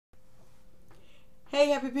Hey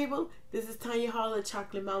happy people, this is Tanya Hall, the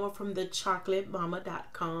Chocolate Mama from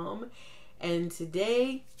thechocolatemama.com, and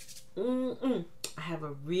today I have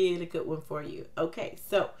a really good one for you. Okay,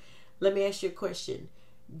 so let me ask you a question.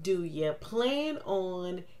 Do you plan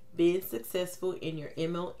on being successful in your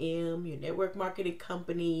MLM, your network marketing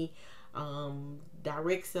company,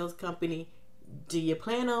 direct sales company? Do you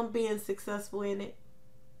plan on being successful in it?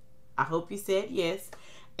 I hope you said yes,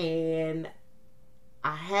 and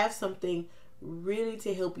I have something really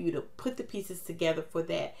to help you to put the pieces together for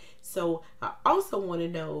that. So I also want to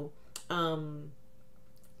know,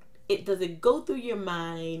 does it go through your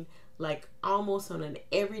mind like almost on an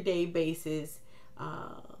everyday basis,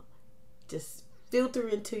 just filter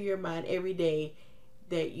into your mind every day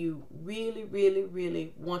that you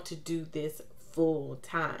really want to do this full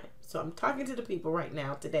time? So I'm talking to the people right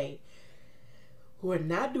now today who are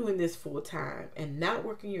not doing this full time and not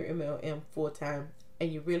working your MLM full time,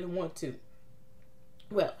 and you really want to.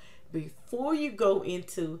 Well, before you go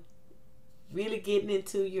into really getting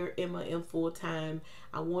into your MLM full time,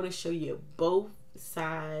 I want to show you both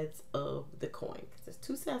sides of the coin. There's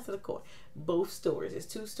two sides of the coin, both stories. There's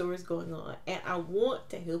two stories going on, and I want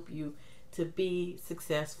to help you to be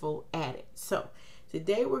successful at it. So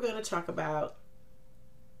today we're going to talk about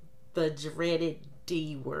the dreaded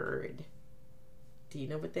D word. Do you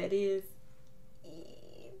know what that is?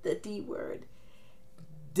 The D word.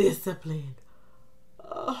 Discipline.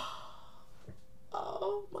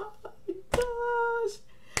 Oh my gosh.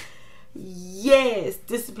 Yes,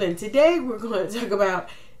 discipline. Today we're going to talk about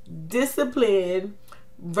discipline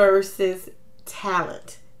versus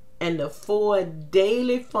talent and the 4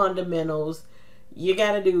 daily fundamentals you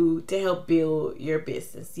got to do to help build your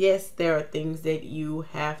business. Yes, there are things that you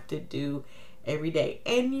have to do every day,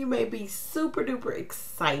 and you may be super duper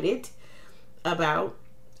excited about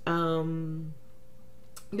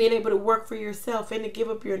being able to work for yourself and to give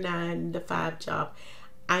up your 9-to-5 job.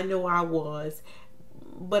 I know I was,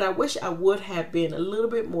 but I wish I would have been a little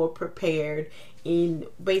bit more prepared in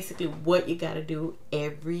basically what you got to do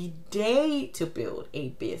every day to build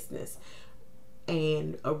a business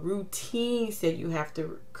and a routine that you have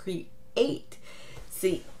to create.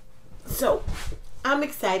 See, so I'm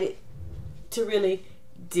excited to really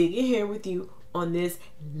dig in here with you on this.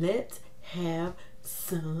 Let's have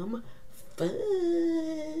some fun.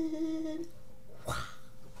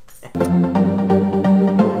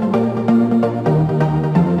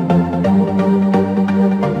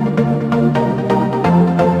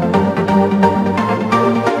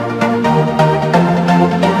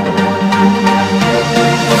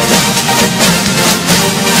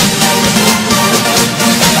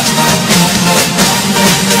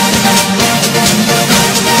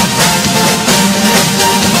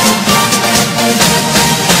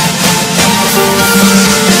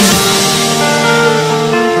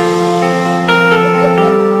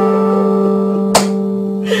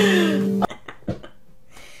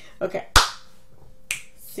 Okay,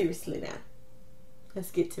 seriously now,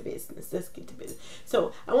 let's get to business.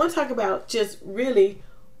 So I want to talk about just really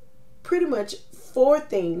pretty much 4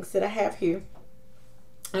 things that I have here.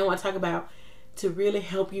 I want to talk about to really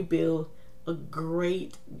help you build a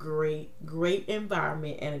great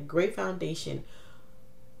environment and a great foundation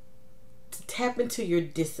to tap into your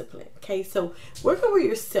discipline. Okay, so working with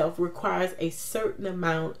yourself requires a certain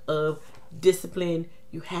amount of discipline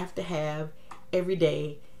you have to have every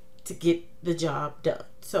day to get the job done.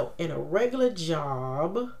 So in a regular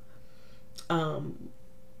job,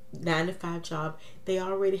 9-to-5 job, they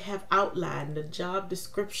already have outlined the job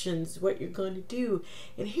descriptions, what you're going to do.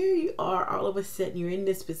 And here you are, all of a sudden you're in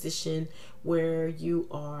this position where you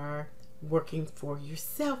are working for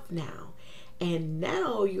yourself now. And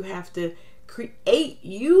now you have to create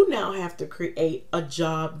a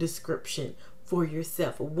job description for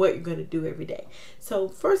yourself of what you're going to do every day. So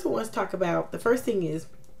first I want to talk about, the first thing is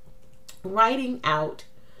writing out.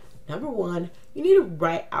 Number 1, you need to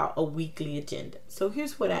write out a weekly agenda. So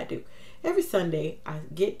here's what I do. Every Sunday, I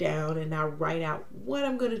get down and I write out what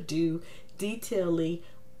I'm going to do detailedly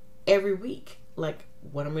every week. Like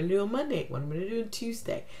what I'm going to do on Monday, what I'm going to do on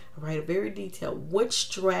Tuesday. I write a very detailed which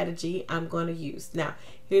strategy I'm going to use. Now,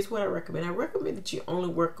 here's what I recommend. I recommend that you only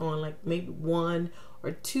work on like maybe 1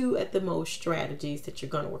 or 2 at the most strategies that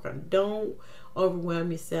you're going to work on. Don't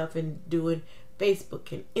overwhelm yourself in doing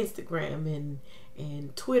Facebook and Instagram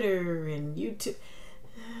and Twitter and YouTube.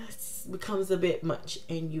 It becomes a bit much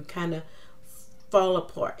and you kind of fall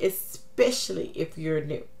apart, especially if you're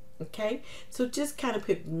new. Okay, so just kind of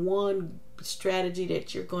pick one strategy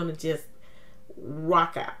that you're going to just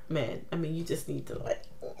rock out, man. I mean, you just need to like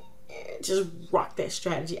can't just rock that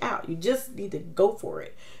strategy out. You just need to go for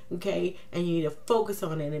it, okay? And you need to focus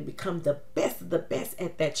on it and become the best of the best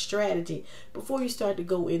at that strategy before you start to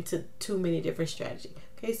go into too many different strategies.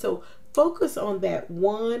 Okay, so focus on that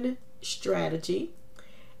one strategy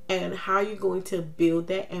and how you're going to build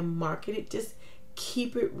that and market it. Just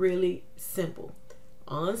keep it really simple.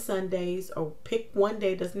 On Sundays, or pick one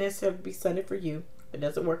day, doesn't necessarily be Sunday for you, it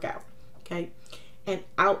doesn't work out, okay? And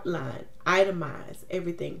outline, itemize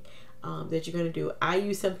everything that you're going to do. I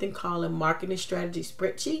use something called a marketing strategy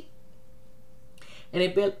spreadsheet, and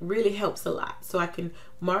it really helps a lot. So I can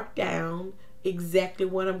mark down exactly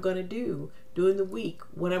what I'm going to do during the week,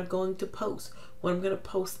 what I'm going to post, what I'm going to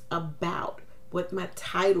post about, what my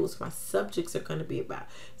titles, my subjects are going to be about.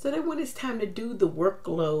 So that when it's time to do the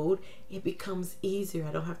workload, it becomes easier.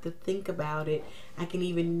 I don't have to think about it. I can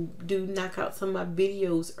even knock out some of my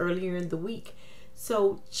videos earlier in the week.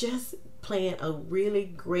 So just plan a really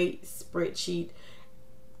great spreadsheet.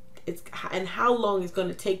 And how long it's going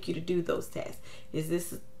to take you to do those tasks. Is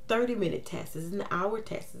this a 30-minute task? Is it an hour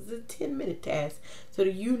task? Is it a 10-minute task? So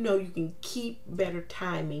that you know you can keep better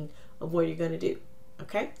timing of what you're going to do.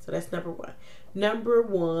 Okay, so that's number one. Number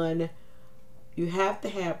one, you have to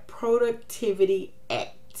have productivity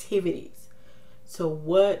activities. So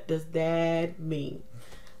what does that mean?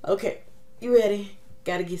 Okay, you ready?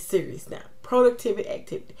 Got to get serious now. Productivity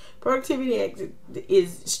activity. Productivity activity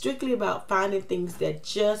is strictly about finding things that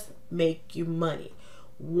just make you money.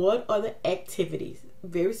 What are the activities,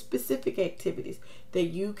 very specific activities that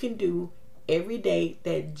you can do every day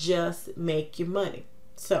that just make you money?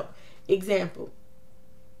 So, example,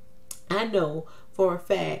 I know for a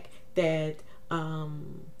fact that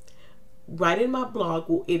writing my blog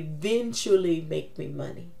will eventually make me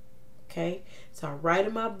money. Okay, so I write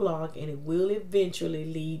in my blog and it will eventually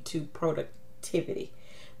lead to productivity.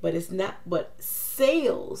 But it's not, but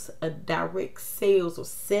sales, a direct sales or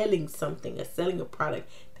selling something or selling a product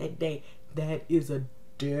that day, that is a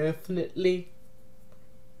definite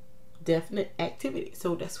activity.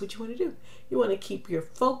 So that's what you want to do. You want to keep your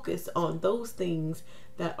focus on those things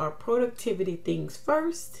that are productivity things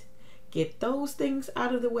first. Get those things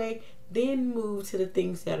out of the way, then move to the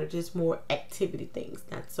things that are just more activity things,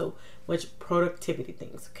 not so much productivity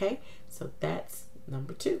things. Okay, so that's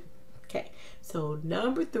number two. Okay, so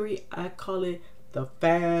number three, I call it the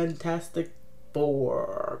Fantastic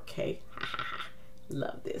Four. Okay,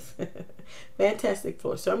 love this. Fantastic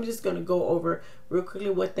Four. So I'm just going to go over real quickly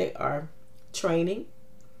what they are: training,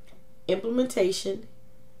 implementation,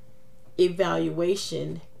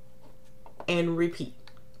 evaluation, and repeat.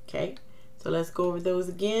 Okay, so let's go over those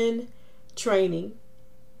again. Training,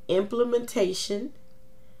 implementation,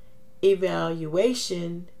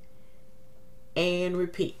 evaluation, and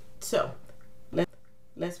repeat. So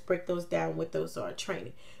let's break those down. What those are.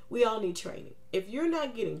 Training. We all need training. If you're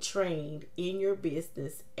not getting trained in your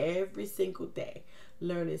business every single day,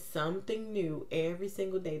 learning something new every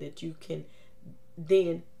single day that you can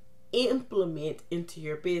then implement into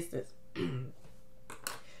your business,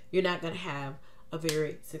 you're not going to have a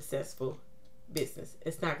very successful business.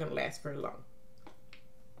 It's not going to last very long.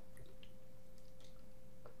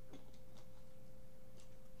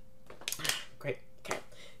 Great. Okay.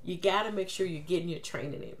 You got to make sure you're getting your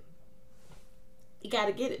training in. You got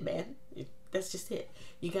to get it, man. That's just it.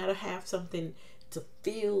 You got to have something to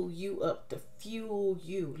fill you up, to fuel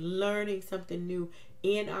you. Learning something new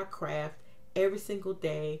in our craft every single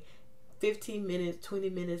day. 15 minutes, 20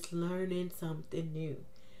 minutes, learning something new.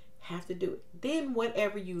 Have to do it. Then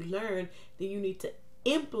whatever you learn, then you need to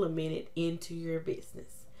implement it into your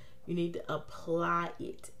business. You need to apply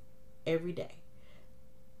it every day.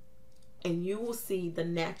 And you will see the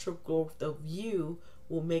natural growth of you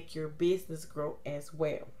will make your business grow as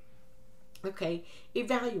well. Okay,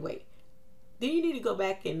 evaluate. Then you need to go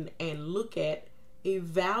back and look at,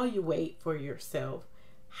 evaluate for yourself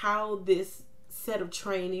how this set of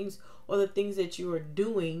trainings or the things that you are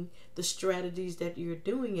doing, the strategies that you're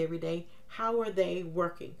doing every day, how are they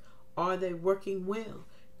working? Are they working well?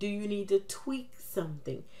 Do you need to tweak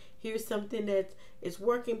something? Here's something that is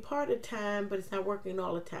working part of the time, but it's not working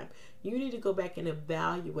all the time. You need to go back and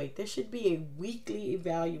evaluate. There should be a weekly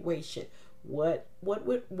evaluation. What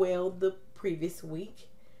went well the previous week?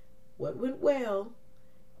 What went well?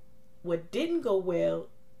 What didn't go well?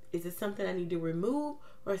 Is it something I need to remove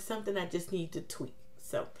or something I just need to tweak?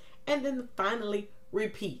 So, and then finally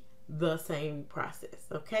repeat the same process.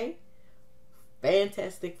 Okay?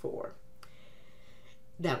 Fantastic Four.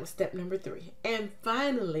 That was step number 3. And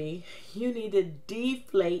finally, you need to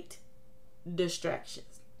deflate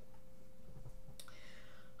distractions.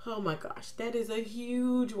 Oh my gosh, that is a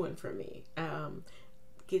huge one for me.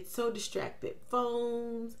 get so distracted.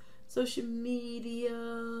 Phones, social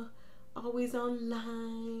media, always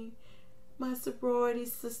online. My sorority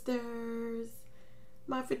sisters,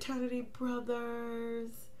 my fraternity brothers,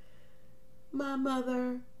 my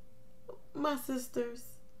mother, my sisters,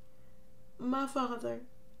 my father,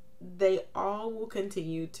 they all will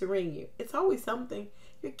continue to ring you. It's always something.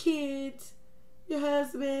 Your kids, your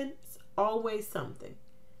husband, it's always something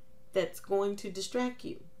that's going to distract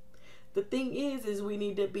you. The thing is we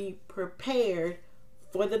need to be prepared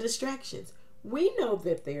for the distractions. We know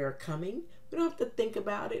that they are coming. We don't have to think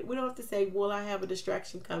about it. We don't have to say, well, I have a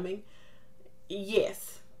distraction coming.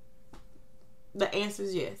 Yes. The answer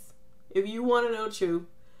is yes. If you want to know the truth,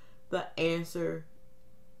 the answer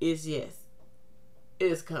is yes.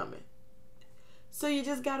 It's coming. So you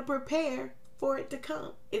just got to prepare for it to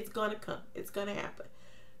come. It's going to come. It's going to happen.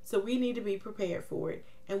 So we need to be prepared for it,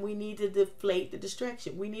 and we need to deflate the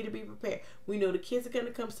distraction. We need to be prepared. We know the kids are going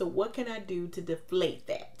to come, so what can I do to deflate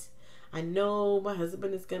that? I know my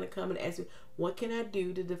husband is going to come and ask me, what can I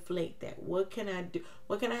do to deflate that? What can I do?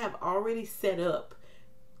 What can I have already set up,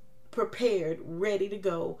 prepared, ready to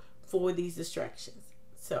go for these distractions?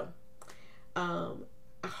 So, I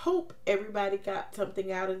hope everybody got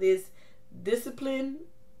something out of this. Discipline,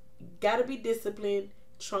 got to be disciplined.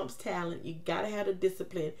 Trumps talent. You got to have the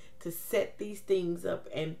discipline to set these things up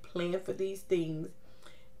and plan for these things.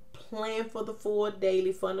 Plan for the 4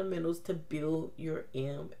 daily fundamentals to build your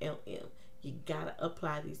MLM. You got to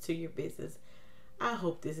apply these to your business. I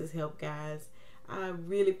hope this has helped, guys. I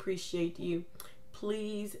really appreciate you.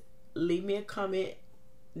 Please leave me a comment.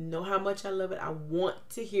 Know how much I love it. I want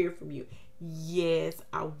to hear from you. Yes,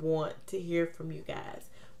 I want to hear from you guys.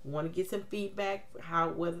 Want to get some feedback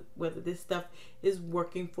whether this stuff is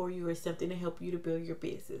working for you or something to help you to build your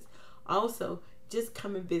business. Also, just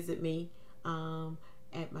come and visit me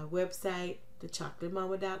at my website,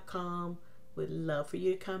 thechocolatemama.com. Would love for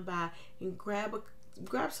you to come by and grab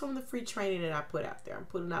some of the free training that I put out there. I'm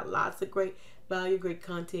putting out lots of great value, great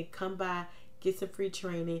content. Come by, get some free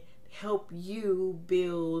training, help you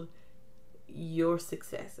build your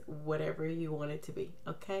success, whatever you want it to be.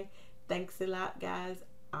 Okay? Thanks a lot, guys.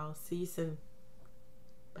 I'll see you soon.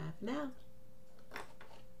 Bye for now.